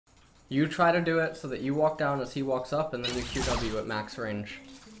You try to do it so that you walk down as he walks up, and then you QW at max range.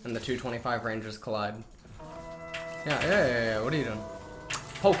 And the 225 ranges collide. Yeah. What are you doing?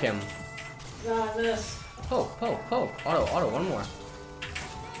 Poke him. Nah, I missed. Poke. Auto, one more.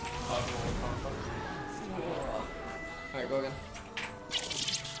 Alright, go again.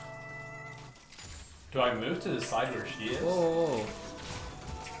 Do I move to the side where she is? Whoa.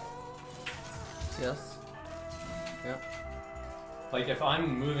 Yes. Yeah. Like if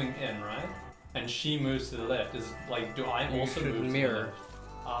I'm moving in, right? And she moves to the left, is like, do I You also should move mirror. to the left?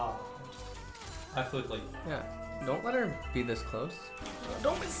 Ah. I thought like... Yeah. Don't let her be this close.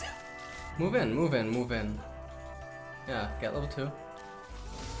 Don't miss it. Move in. Yeah, get level 2.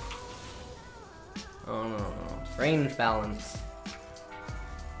 Oh no. Range balance.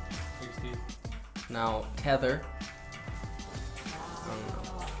 60. Now tether.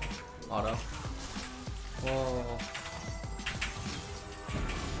 Auto. Whoa.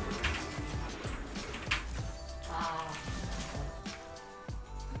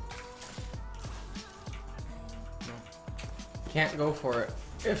 Can't go for it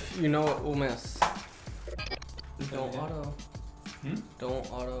if you know it will miss. Don't auto.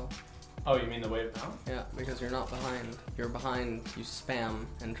 Don't auto. Oh, you mean the wave now? Yeah, because you're not behind. You're behind, you spam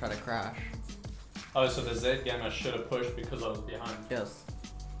and try to crash. Oh, so the Z game I should have pushed because I was behind. Yes.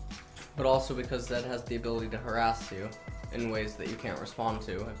 But also because Zed has the ability to harass you in ways that you can't respond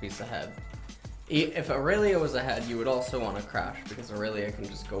to if he's ahead. If Aurelia was ahead, you would also want to crash because Aurelia can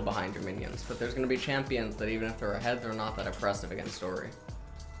just go behind your minions. But there's going to be champions that even if they're ahead, they're not that oppressive against Ori.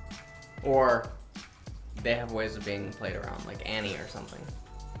 Or they have ways of being played around, like Annie or something.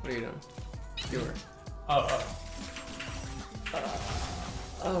 What are you doing? Skewer. Oh.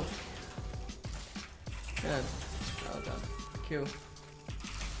 Oh. Good. Oh god. Q.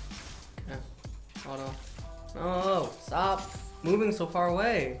 Okay. Auto. No! Stop moving so far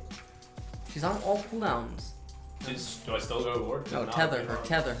away! She's on all cooldowns. Do I still go forward? No, tether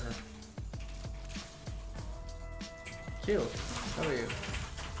her. Q. W.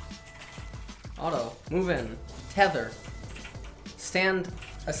 Auto. Move in. Tether. Stand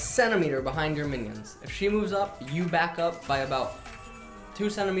a centimeter behind your minions. If she moves up, you back up by about 2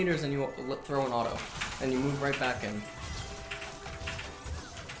 centimeters and you throw an auto. And you move right back in.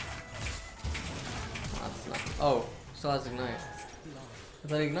 That's not. Oh, still has ignite. I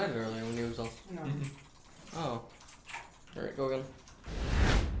thought he ignited earlier when he was off. No. Oh. Alright, go again.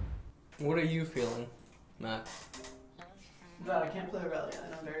 What are you feeling, Max? Bad, I can't play Aurelia,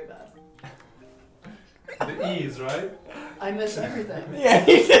 and I'm very bad. The E's, right? I miss everything. Yeah,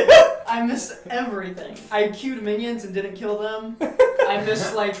 you did. I miss everything. I queued minions and didn't kill them. I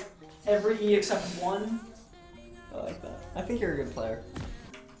missed like every E except one. I like that. I think you're a good player.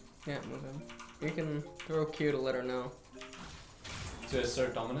 Yeah, move in. You can throw Q to let her know. To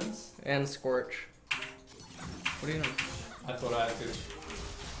assert dominance? And Scorch. What are you doing? I thought I had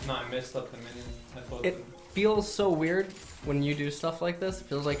to... No, I messed up the minion. I thought... It feels so weird when you do stuff like this. It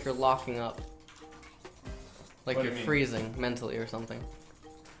feels like you're locking up. Like What do you're you mean? freezing mentally or something.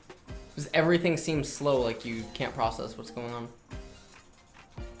 Because everything seems slow, like you can't process what's going on.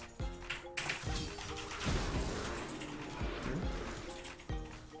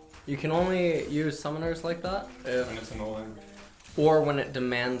 You can only use summoners like that if, When it's an all-in. or when it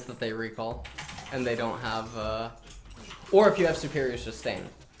demands that they recall and they don't have, or if you have superior sustain.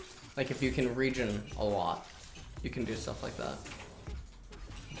 Like if you can regen a lot, you can do stuff like that.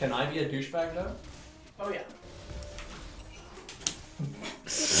 Can I be a douchebag though? Oh yeah.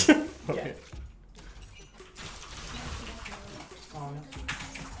 Okay. Oh, no.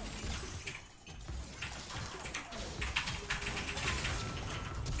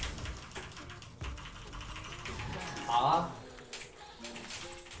 Ah.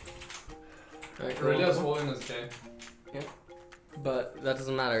 Right, Aurelia's all-in is J. Yeah. But that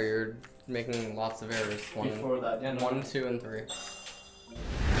doesn't matter, you're making lots of errors. Before that, yeah, no. 1, 2, and 3.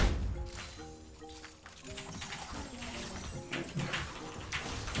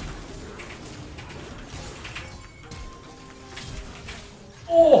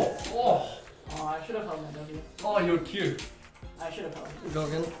 Oh! Oh! Oh, I should have held my W. Oh, your Q. I should have held. Go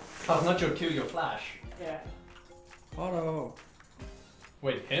again. Oh, not your Q, your flash. Yeah. Auto.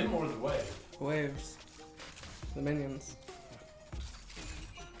 Wait, him or the wave? Waves. The minions.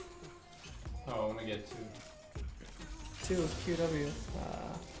 Oh, I wanna get 2. 2, QW.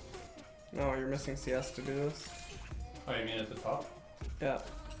 No, you're missing CS to do this. Oh, you mean at the top? Yeah.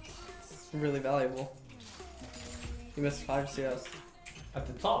 It's really valuable. You missed 5 CS. At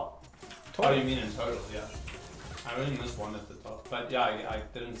the top? Total. Oh, you mean in total, yeah. I only missed 1 at the top. But yeah, I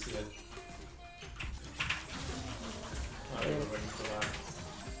didn't see it. Oh, I was waiting for that.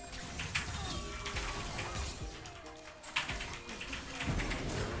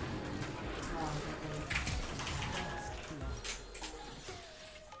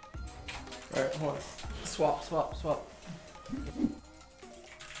 hold on. Swap, swap, swap.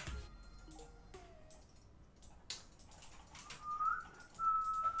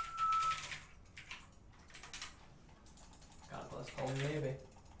 God bless home Navy.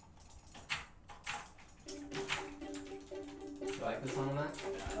 You like this one, Matt?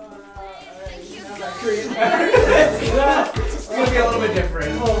 It's gonna be a little bit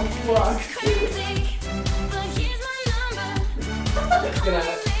different. Oh, fuck. It's gonna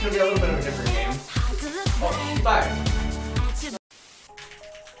be a little bit of a different game. Oh, bye.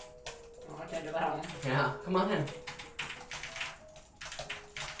 Oh, I can't do that one. Yeah, come on in.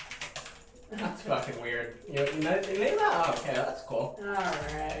 That's fucking weird. You made that? Oh, okay, that's cool.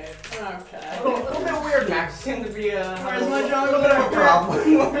 Alright, okay. A little bit weird, Max. Seems to be Where's my jungle? a little bit of a problem.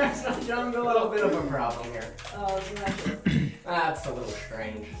 Where's my A jungle? little bit of a problem here. Oh, it's not That's a little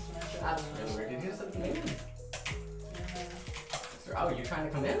strange. That's really weird. Did you just come in? Oh, you're trying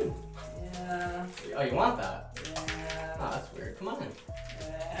to come in? Yeah. Oh, you want that? Yeah. Oh, that's weird. Come on in.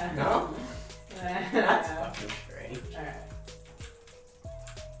 Yeah. No? That's fucking strange. Alright.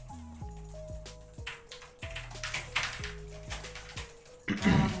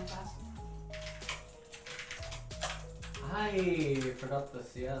 I forgot the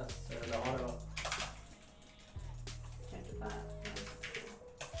CS or the auto. Can't do that.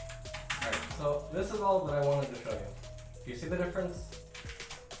 Alright, so this is all that I wanted to show you. Do you see the difference?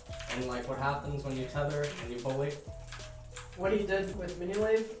 And like what happens when you tether and you bully? What he did with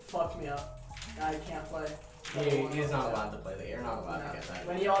Midlane fucked me up. I can't play. He's not allowed to play that. You're not allowed to get that.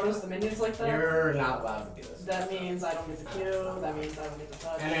 When he autos the minions like that, You're not allowed to do this. that means I don't get to Q, that means I don't get to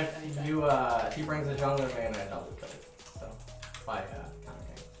touch And if anything. you if he brings a jungler man, I double kill. So by counter game.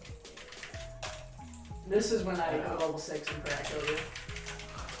 This is when I go level 6 and pray I kill you.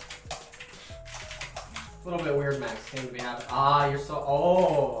 A little bit weird, Max. Seems to be happening. Ah, you're so.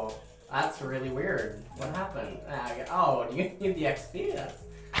 Oh, that's really weird. What happened? Oh, do you need the XP? That's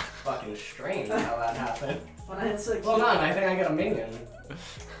fucking strange how that happened. When I hit 6. Hold on, I think I get a minion.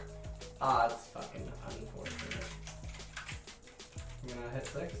 Ah, it's fucking unfortunate. You gonna hit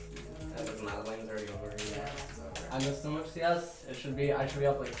 6? That doesn't matter. Lane's already over. Yeah, it's over. I missed so much CS. I should be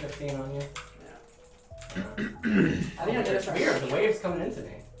up like 15 on you. Yeah. I think I did it It's right. weird. The wave's coming into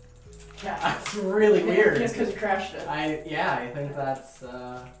me. Yeah. That's really weird. It's because you crashed it. I think that's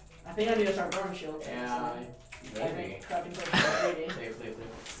I think I need to start throwing shields. yeah, I maybe. think cracking for 80. Please.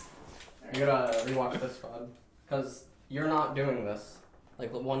 You gotta rewatch this VOD. Because you're not doing this.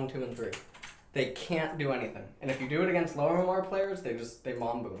 Like 1, 2, and 3. They can't do anything. And if you do it against lower MMR players, they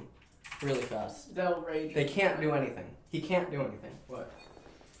bomb boom. Really fast. They'll rage. They can't do anything. He can't do anything. What?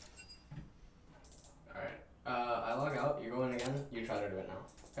 Alright. I log out, you go in again, you try to do it now.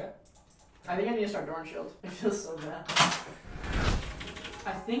 Okay? I think I need to start Dorn Shield. It feels so bad.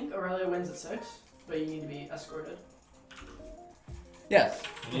 I think Aurelia wins at 6, but you need to be escorted. Yes.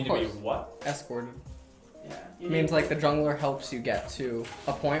 You need to be what? Escorted. Yeah. It means like the jungler helps you get to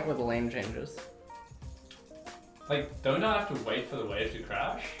a point where the lane changes. Like, don't I have to wait for the wave to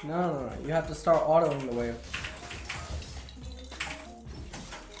crash? No. You have to start autoing the wave.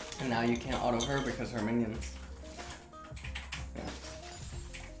 And now you can't auto her because her minions. Yeah.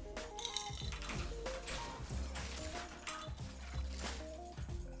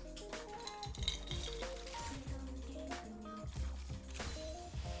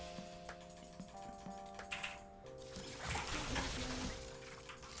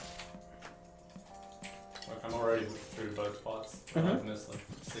 Look, I'm already through both spots. I've missed like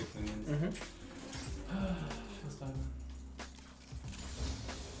 6 minions. Feels bad.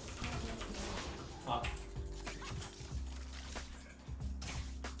 Ah.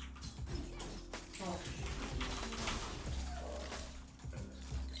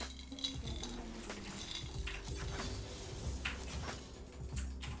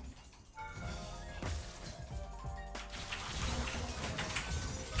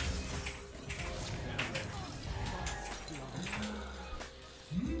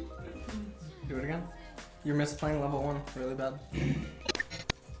 Do it again. You're misplaying level 1 really bad.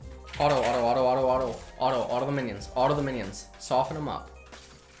 Auto the minions. Auto the minions. Soften them up.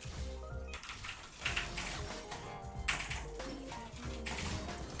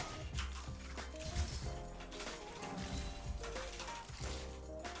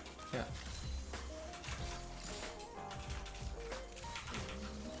 Yeah.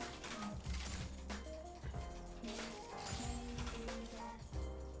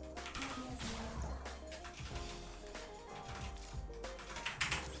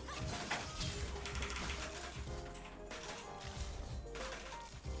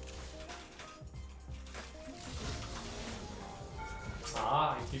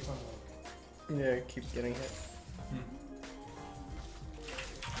 Ah, I keep on like Yeah, keep getting hit.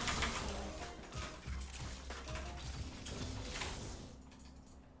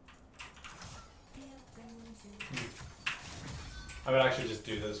 I would actually just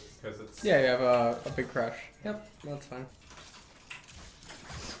do this because it's... Yeah, you have a big crush. Yep, that's fine.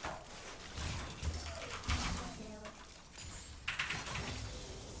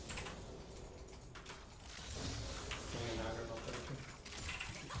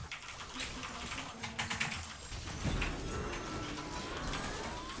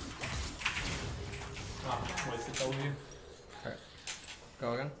 Wasted W. Alright.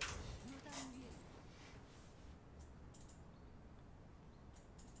 Go again.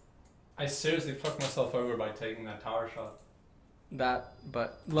 I seriously fucked myself over by taking that tower shot.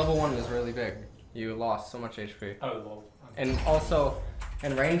 But level 1 is really big. You lost so much HP. Oh, lol. And also,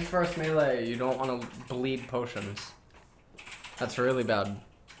 in range first melee, you don't want to bleed potions. That's really bad.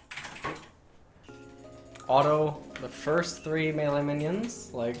 Auto the first 3 melee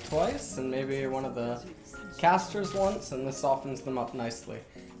minions, like twice, and maybe one of the casters once, and this softens them up nicely.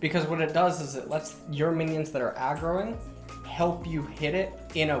 Because what it does is it lets your minions that are aggroing help you hit it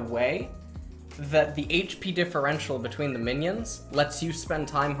in a way that the HP differential between the minions lets you spend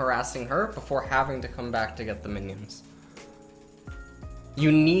time harassing her before having to come back to get the minions.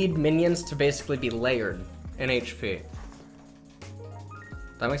 You need minions to basically be layered in HP.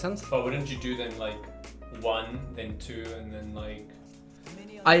 That make sense? But wouldn't you do then like 1, then 2, and then like...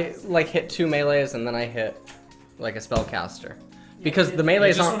 I like hit 2 melees and then I hit like a spellcaster. Because Yeah, the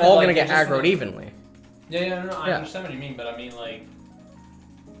melees just aren't wanna, all like, gonna you get just aggroed wanna- evenly. Yeah, no, I Yeah. understand what you mean, but I mean like...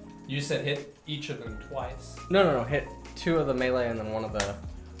 You said hit each of them twice. No, hit 2 of the melee and then 1 of the...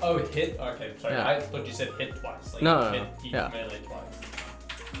 Oh, hit? Okay, sorry. Yeah. I thought you said hit twice. Like No, hit each yeah. melee twice.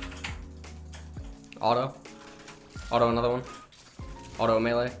 Auto. Auto another one. Auto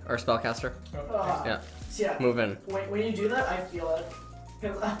melee, or spellcaster. Yeah. So yeah, Move in. when you do that, I feel it.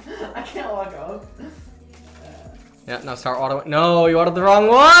 Because I can't walk up. Yeah, now start auto. No, you autoed the wrong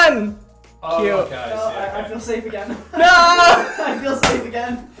one! Oh, Cute. okay, I No, see. I Okay. feel safe again. No! I feel safe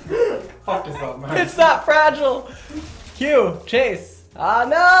again. Fuck is that, man? It's not fragile! Q, chase. Ah,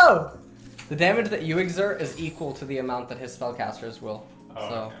 no! The damage that you exert is equal to the amount that his spellcasters will. Oh,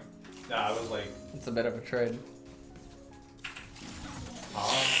 So, okay. Yeah, I was like... it's a bit of a trade.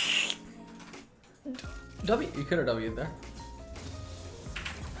 W, you could have W'd there.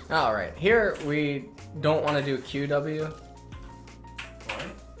 Alright, here we don't want to do QW Why?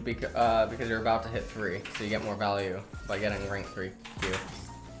 because you're about to hit 3, so you get more value by getting rank 3 Q.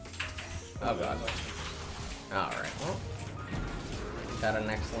 Oh god. Alright, well, got an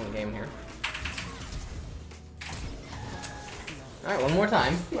excellent game here. Alright, one more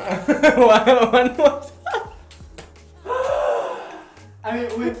time. One more time. I mean,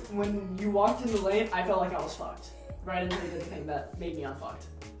 when you walked in the lane, I felt like I was fucked. Right until you did the thing that made me unfucked.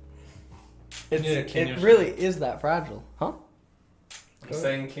 It really is that fragile. Huh? I'm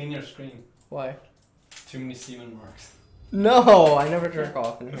saying clean your screen. Why? Too many semen marks. No, I never jerk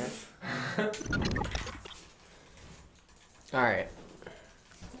off in here. Alright.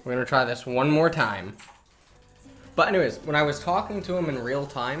 We're gonna try this one more time. But anyways, when I was talking to him in real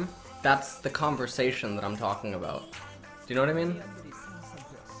time, that's the conversation that I'm talking about. Do you know what I mean?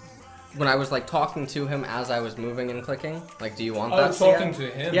 When I was like talking to him as I was moving and clicking, like, do you want that talking CS? to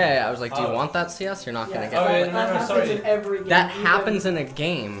him? Yeah, I was like, do you Oh. want that CS? You're not gonna get Oh, that. yeah, that no, happens sorry. in every game. That even happens in a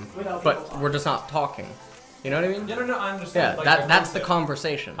game, without but people talking. we're just not talking. You know what I mean? Yeah, no, I understand. Yeah, like, that's the concept.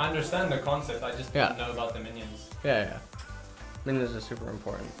 conversation. I understand the concept, I just Yeah. didn't know about the minions. Yeah. Minions are super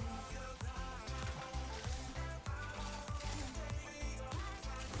important.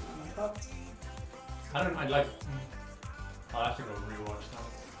 I like... I'll have to go rewatch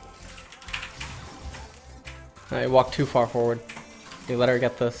now. You walk too far forward. You let her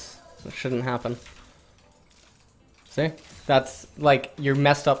get this. It shouldn't happen. See? That's like, you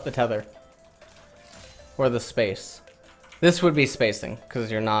messed up the tether. Or the space. This would be spacing, because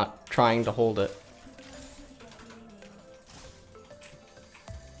you're not trying to hold it.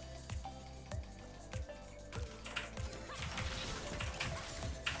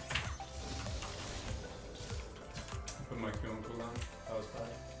 Put my Q on cooldown. That was bad.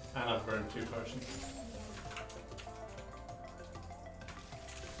 And I've burned 2 potions.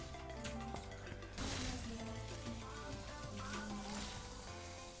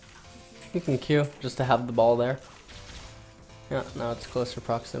 You can Q, just to have the ball there. Yeah, now it's closer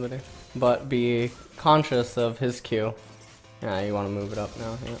proximity. But be conscious of his Q. Yeah, you want to move it up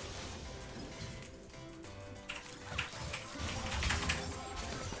now, yeah.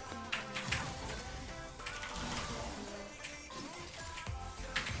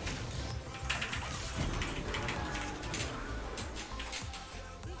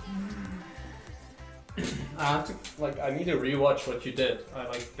 I need to rewatch what you did. I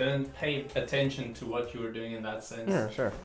like didn't pay attention to what you were doing in that sense. Yeah, sure.